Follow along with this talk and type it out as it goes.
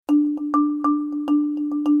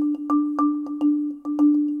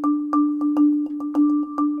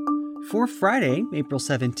For Friday, April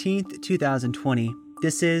 17th, 2020,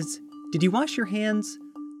 this is Did You Wash Your Hands?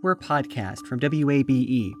 We're a podcast from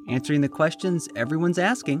WABE answering the questions everyone's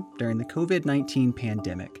asking during the COVID-19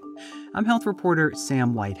 pandemic. I'm health reporter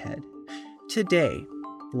Sam Whitehead. Today,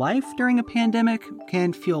 life during a pandemic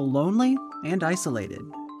can feel lonely and isolated.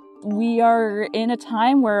 We are in a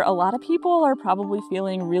time where a lot of people are probably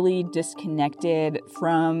feeling really disconnected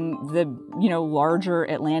from the, larger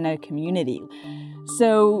Atlanta community.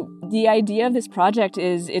 So the idea of this project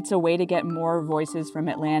is it's a way to get more voices from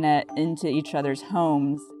Atlanta into each other's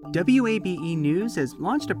homes. WABE News has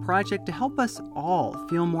launched a project to help us all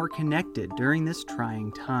feel more connected during this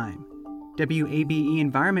trying time. WABE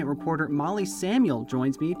environment reporter Molly Samuel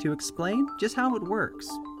joins me to explain just how it works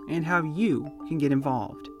and how you can get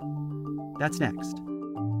involved. That's next.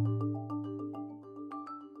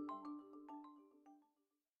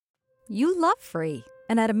 You love free.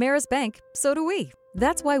 And at Ameris Bank, so do we.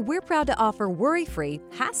 That's why we're proud to offer worry-free,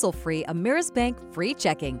 hassle-free Ameris Bank free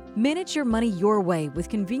checking. Manage your money your way with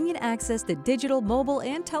convenient access to digital, mobile,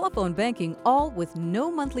 and telephone banking, all with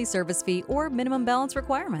no monthly service fee or minimum balance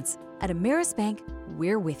requirements. At Ameris Bank,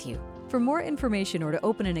 we're with you. For more information or to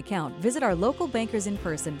open an account, visit our local bankers in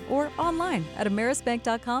person or online at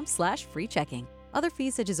amerisbank.com/free checking. Other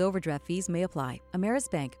fees such as overdraft fees may apply.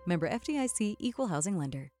 Ameris Bank, member FDIC, equal housing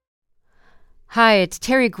lender. Hi, it's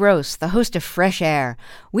Terry Gross, the host of Fresh Air.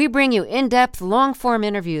 We bring you in-depth, long-form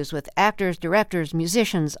interviews with actors, directors,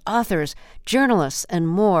 musicians, authors, journalists, and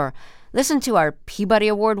more. Listen to our Peabody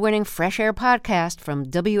Award-winning Fresh Air podcast from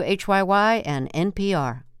WHYY and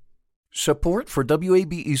NPR. Support for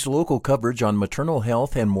WABE's local coverage on maternal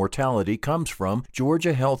health and mortality comes from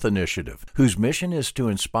Georgia Health Initiative, whose mission is to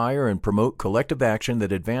inspire and promote collective action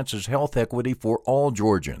that advances health equity for all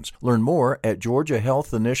Georgians. Learn more at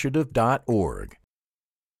georgiahealthinitiative.org.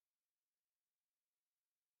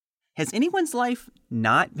 Has anyone's life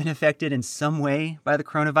not been affected in some way by the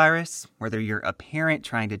coronavirus? Whether you're a parent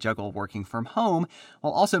trying to juggle working from home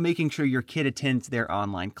while also making sure your kid attends their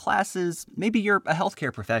online classes, maybe you're a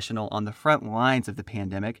healthcare professional on the front lines of the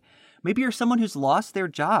pandemic, maybe you're someone who's lost their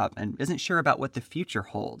job and isn't sure about what the future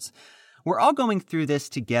holds. We're all going through this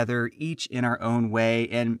together, each in our own way,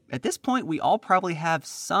 and at this point, we all probably have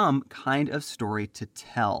some kind of story to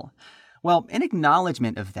tell. Well, in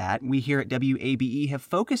acknowledgement of that, we here at WABE have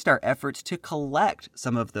focused our efforts to collect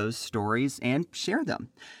some of those stories and share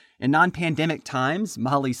them. In non-pandemic times,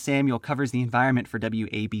 Molly Samuel covers the environment for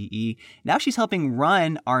WABE. Now she's helping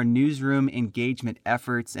run our newsroom engagement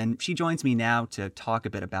efforts, and she joins me now to talk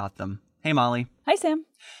a bit about them. Hey, Molly. Hi, Sam.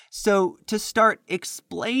 So to start,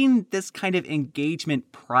 explain this kind of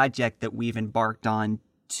engagement project that we've embarked on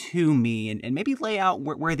to me and maybe lay out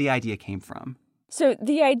where the idea came from. So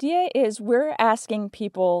the idea is we're asking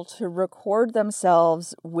people to record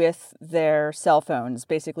themselves with their cell phones,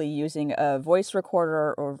 basically using a voice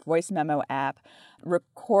recorder or voice memo app.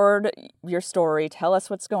 Record your story, tell us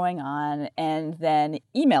what's going on, and then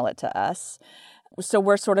email it to us. So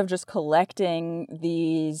we're sort of just collecting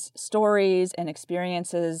these stories and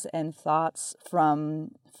experiences and thoughts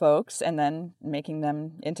from folks and then making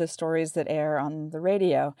them into stories that air on the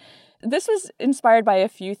radio. This was inspired by a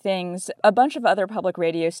few things. A bunch of other public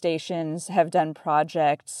radio stations have done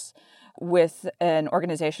projects with an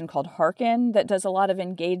organization called Hearken that does a lot of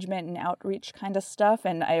engagement and outreach kind of stuff,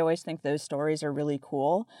 and I always think those stories are really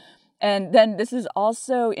cool. And then this is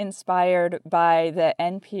also inspired by the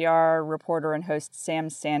NPR reporter and host Sam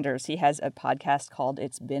Sanders. He has a podcast called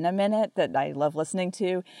It's Been a Minute that I love listening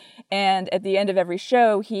to. And at the end of every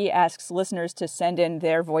show, he asks listeners to send in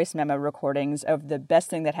their voice memo recordings of the best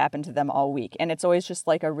thing that happened to them all week. And it's always just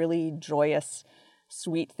like a really joyous,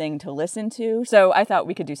 sweet thing to listen to. So I thought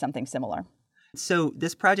we could do something similar. So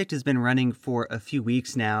this project has been running for a few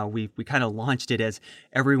weeks now. We kind of launched it as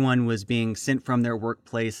everyone was being sent from their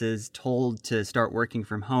workplaces, told to start working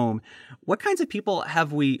from home. What kinds of people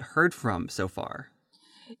have we heard from so far?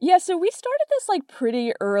 Yeah, so we started this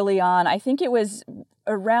pretty early on. I think it was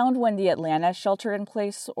around when the Atlanta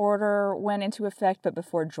shelter-in-place order went into effect, but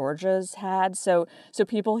before Georgia's had. So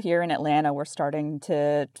people here in Atlanta were starting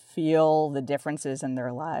to feel the differences in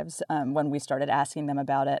their lives when we started asking them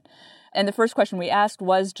about it. And the first question we asked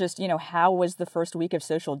was just, how was the first week of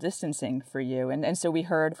social distancing for you? And so we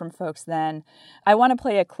heard from folks then. I want to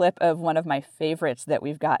play a clip of one of my favorites that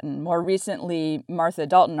we've gotten. More recently, Martha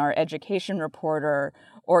Dalton, our education reporter,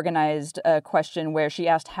 organized a question where she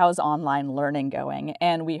asked, how's online learning going?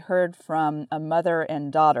 And we heard from a mother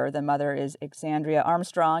and daughter. The mother is Exandria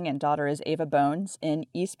Armstrong and daughter is Ava Bones in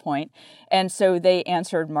East Point. And so they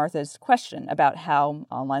answered Martha's question about how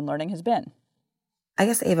online learning has been. I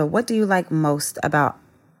guess, Ava, what do you like most about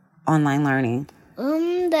online learning?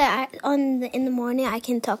 In the morning I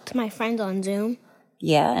can talk to my friends on Zoom.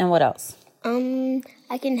 Yeah, and what else?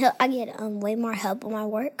 I can help. I get way more help on my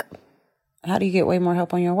work. How do you get way more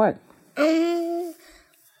help on your work? You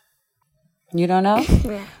don't know?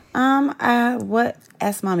 Yeah.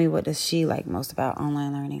 Ask Mommy, what does she like most about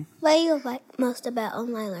online learning? What do you like most about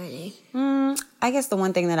online learning? I guess the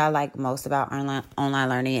one thing that I like most about online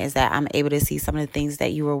learning is that I'm able to see some of the things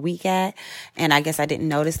that you were weak at. And I guess I didn't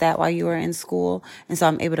notice that while you were in school. And so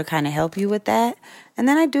I'm able to kind of help you with that. And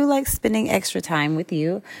then I do like spending extra time with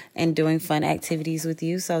you and doing fun activities with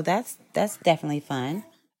you. So that's definitely fun.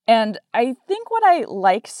 And I think what I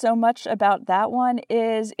like so much about that one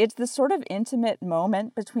is it's the sort of intimate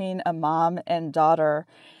moment between a mom and daughter.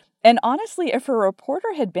 And honestly, if a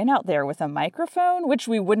reporter had been out there with a microphone, which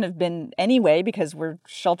we wouldn't have been anyway because we're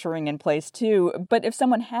sheltering in place too, but if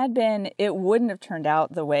someone had been, it wouldn't have turned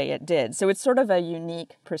out the way it did. So it's sort of a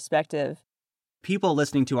unique perspective. People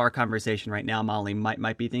listening to our conversation right now, Molly,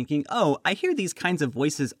 might be thinking, oh, I hear these kinds of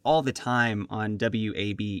voices all the time on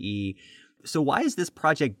WABE. So why is this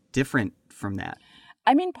project different from that?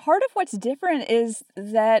 I mean, part of what's different is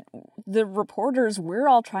that the reporters, we're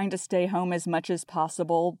all trying to stay home as much as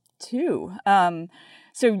possible, too.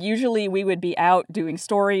 So usually we would be out doing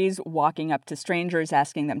stories, walking up to strangers,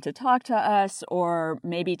 asking them to talk to us, or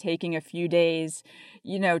maybe taking a few days,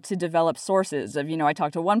 to develop sources of, I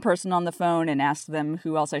talk to one person on the phone and ask them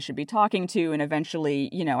who else I should be talking to. And eventually,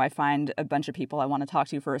 I find a bunch of people I want to talk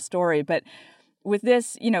to for a story. But with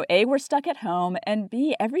this, A, we're stuck at home, and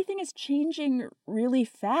B, everything is changing really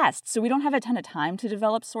fast. So we don't have a ton of time to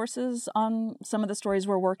develop sources on some of the stories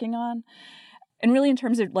we're working on. And really in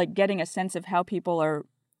terms of getting a sense of how people are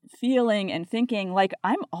feeling and thinking,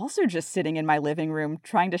 I'm also just sitting in my living room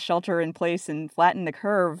trying to shelter in place and flatten the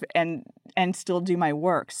curve and still do my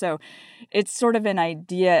work. So it's sort of an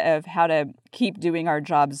idea of how to keep doing our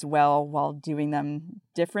jobs well while doing them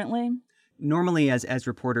differently. Normally, as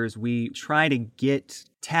reporters, we try to get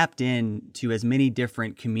tapped in to as many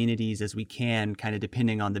different communities as we can, kind of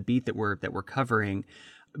depending on the beat that we're covering.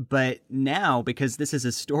 But now, because this is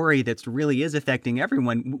a story that really is affecting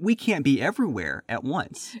everyone, we can't be everywhere at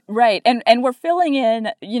once. Right. And we're filling in,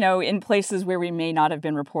 in places where we may not have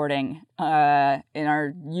been reporting in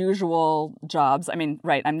our usual jobs. I mean,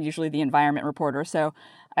 right, I'm usually the environment reporter. So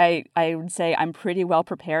I would say I'm pretty well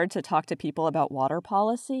prepared to talk to people about water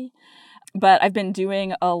policy. But I've been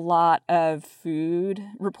doing a lot of food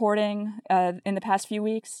reporting in the past few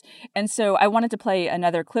weeks. And so I wanted to play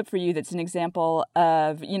another clip for you that's an example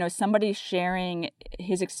of, somebody sharing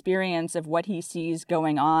his experience of what he sees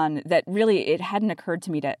going on that really it hadn't occurred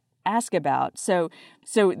to me to ask about. So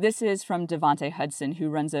this is from Devontae Hudson, who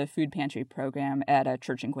runs a food pantry program at a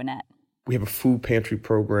church in Gwinnett. We have a food pantry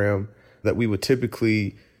program that we would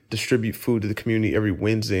typically distribute food to the community every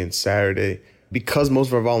Wednesday and Saturday. Because most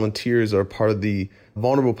of our volunteers are part of the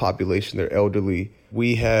vulnerable population, they're elderly,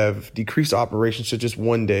 we have decreased operations to just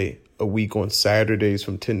one day a week on Saturdays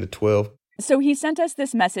from 10 to 12. So he sent us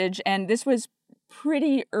this message, and this was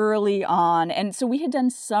pretty early on. And so we had done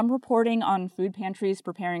some reporting on food pantries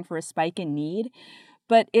preparing for a spike in need.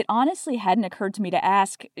 But it honestly hadn't occurred to me to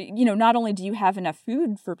ask, not only do you have enough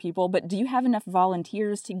food for people, but do you have enough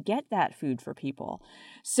volunteers to get that food for people?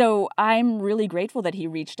 So I'm really grateful that he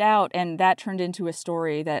reached out, and that turned into a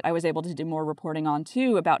story that I was able to do more reporting on,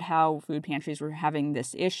 too, about how food pantries were having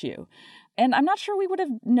this issue. And I'm not sure we would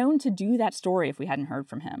have known to do that story if we hadn't heard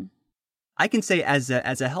from him. I can say as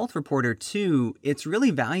a health reporter, too, it's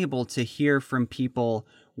really valuable to hear from people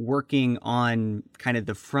working on kind of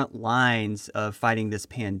the front lines of fighting this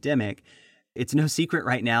pandemic. It's no secret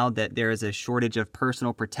right now that there is a shortage of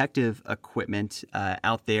personal protective equipment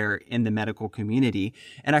out there in the medical community.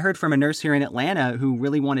 And I heard from a nurse here in Atlanta who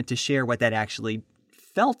really wanted to share what that actually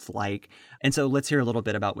felt like. And so let's hear a little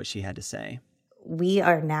bit about what she had to say. We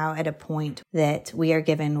are now at a point that we are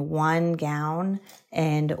given one gown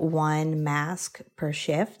and one mask per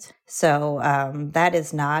shift. So that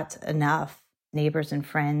is not enough. Neighbors and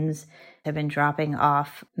friends have been dropping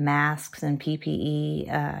off masks and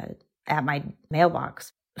PPE at my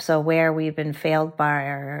mailbox. So where we've been failed by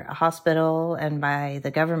our hospital and by the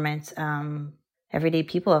government, everyday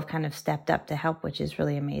people have kind of stepped up to help, which is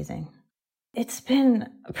really amazing. It's been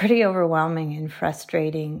pretty overwhelming and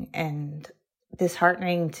frustrating and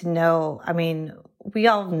disheartening to know. I mean, we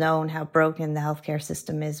all have known how broken the healthcare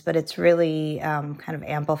system is, but it's really kind of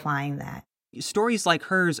amplifying that. Stories like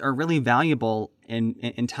hers are really valuable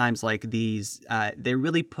in times like these. They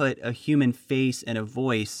really put a human face and a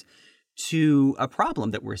voice to a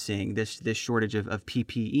problem that we're seeing, this shortage of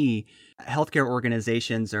PPE. Healthcare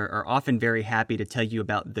organizations are often very happy to tell you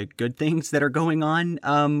about the good things that are going on,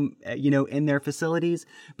 in their facilities.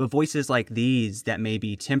 But voices like these that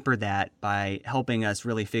maybe temper that by helping us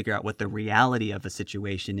really figure out what the reality of a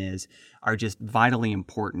situation is are just vitally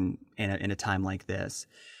important in a time like this.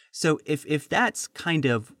 So if that's kind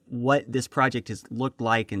of what this project has looked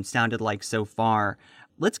like and sounded like so far,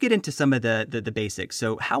 let's get into some of the basics.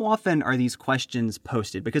 So how often are these questions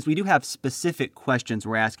posted? Because we do have specific questions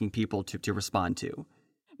we're asking people to respond to.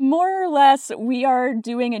 More or less, we are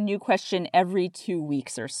doing a new question every 2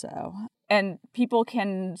 weeks or so. And people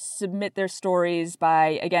can submit their stories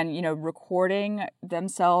by, again, recording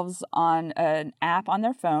themselves on an app on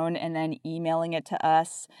their phone and then emailing it to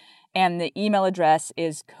us. And the email address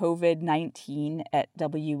is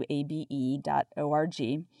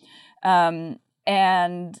covid19@wabe.org.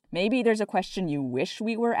 And maybe there's a question you wish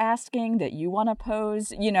we were asking that you want to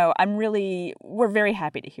pose. We're very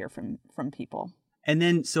happy to hear from people. And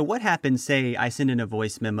then, so what happens, say I send in a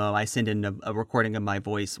voice memo, I send in a recording of my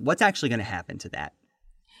voice, what's actually going to happen to that?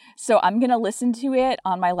 So I'm going to listen to it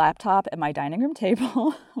on my laptop at my dining room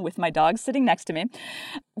table with my dog sitting next to me.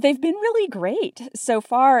 They've been really great so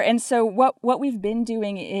far. And so what we've been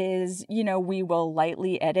doing is, we will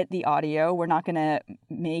lightly edit the audio. We're not going to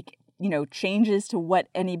make, changes to what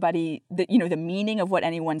anybody, the meaning of what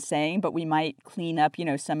anyone's saying, but we might clean up,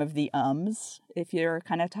 some of the ums if you're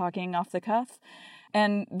kind of talking off the cuff.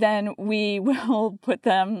 And then we will put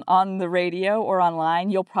them on the radio or online.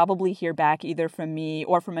 You'll probably hear back either from me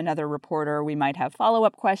or from another reporter. We might have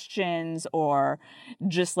follow-up questions or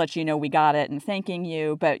just let you know we got it and thanking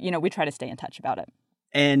you. But, we try to stay in touch about it.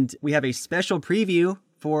 And we have a special preview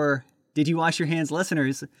for Did You Wash Your Hands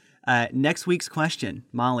listeners? Next week's question.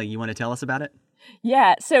 Molly, you want to tell us about it?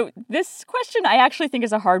 Yeah, so this question I actually think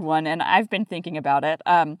is a hard one, and I've been thinking about it.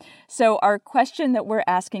 So our question that we're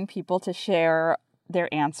asking people to share their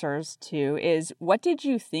answers to is, what did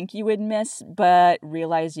you think you would miss but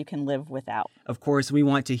realize you can live without? Of course, we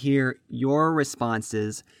want to hear your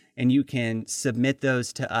responses, and you can submit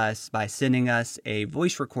those to us by sending us a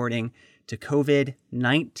voice recording to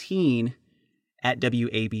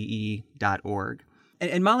covid19@wabe.org.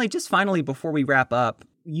 And Molly, just finally, before we wrap up,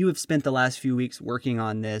 you have spent the last few weeks working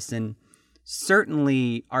on this, and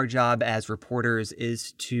certainly our job as reporters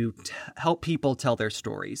is to help people tell their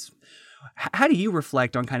stories. How do you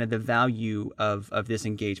reflect on kind of the value of this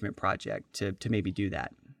engagement project to maybe do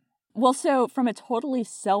that? Well, so from a totally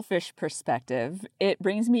selfish perspective, it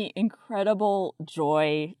brings me incredible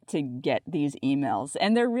joy to get these emails.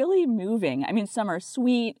 And they're really moving. I mean, some are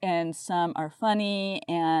sweet and some are funny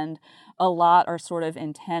and a lot are sort of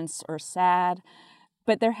intense or sad.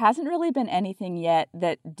 But there hasn't really been anything yet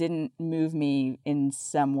that didn't move me in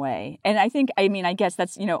some way. And I guess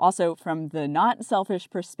that's, also from the not selfish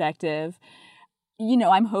perspective,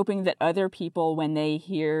 I'm hoping that other people, when they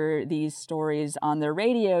hear these stories on their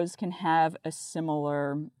radios, can have a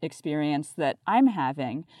similar experience that I'm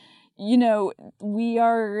having. We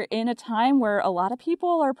are in a time where a lot of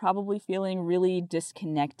people are probably feeling really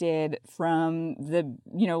disconnected from the,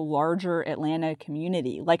 larger Atlanta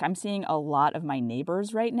community. Like, I'm seeing a lot of my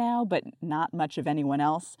neighbors right now, but not much of anyone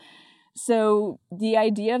else. So the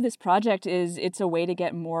idea of this project is it's a way to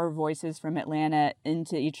get more voices from Atlanta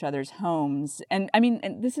into each other's homes. And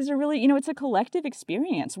this is a really, it's a collective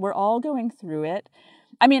experience. We're all going through it.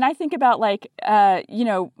 I think about my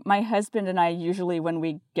husband and I usually, when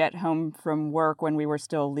we get home from work, when we were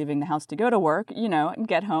still leaving the house to go to work, and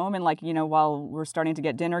get home and while we're starting to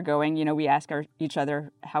get dinner going, we ask each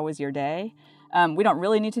other, how was your day? We don't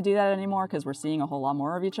really need to do that anymore because we're seeing a whole lot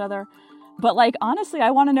more of each other. But honestly, I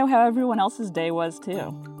want to know how everyone else's day was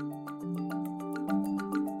too.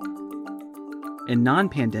 In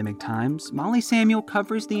non-pandemic times, Molly Samuel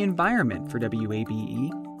covers the environment for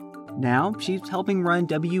WABE. Now she's helping run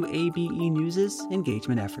WABE News'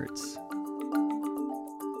 engagement efforts.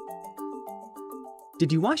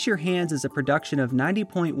 Did You Wash Your Hands is a production of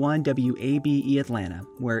 90.1 WABE Atlanta,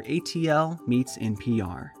 where ATL meets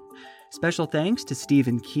NPR. Special thanks to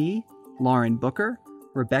Stephen Key, Lauren Booker,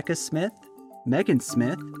 Rebecca Smith, Megan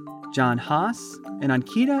Smith, John Haas, and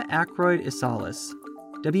Ankita Ackroyd-Isalis.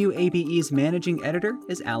 WABE's managing editor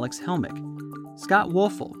is Alex Helmick. Scott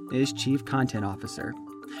Wolfel is Chief Content Officer.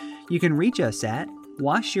 You can reach us at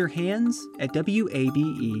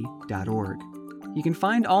washyourhands@wabe.org. You can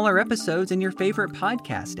find all our episodes in your favorite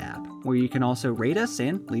podcast app, where you can also rate us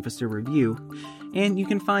and leave us a review. And you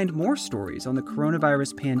can find more stories on the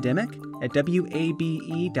coronavirus pandemic at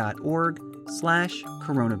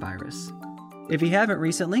wabe.org/coronavirus. If you haven't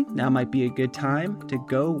recently, now might be a good time to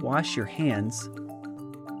go wash your hands.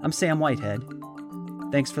 I'm Sam Whitehead.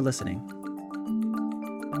 Thanks for listening.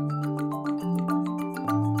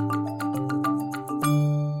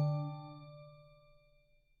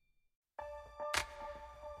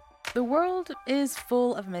 The world is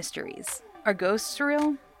full of mysteries. Are ghosts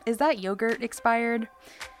real? Is that yogurt expired?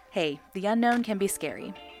 Hey, the unknown can be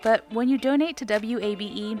scary. But when you donate to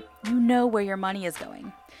WABE, you know where your money is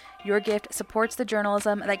going. Your gift supports the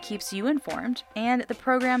journalism that keeps you informed and the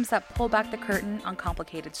programs that pull back the curtain on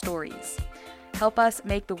complicated stories. Help us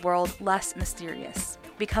make the world less mysterious.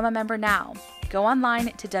 Become a member now. Go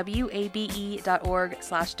online to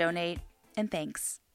wabe.org/donate, and thanks.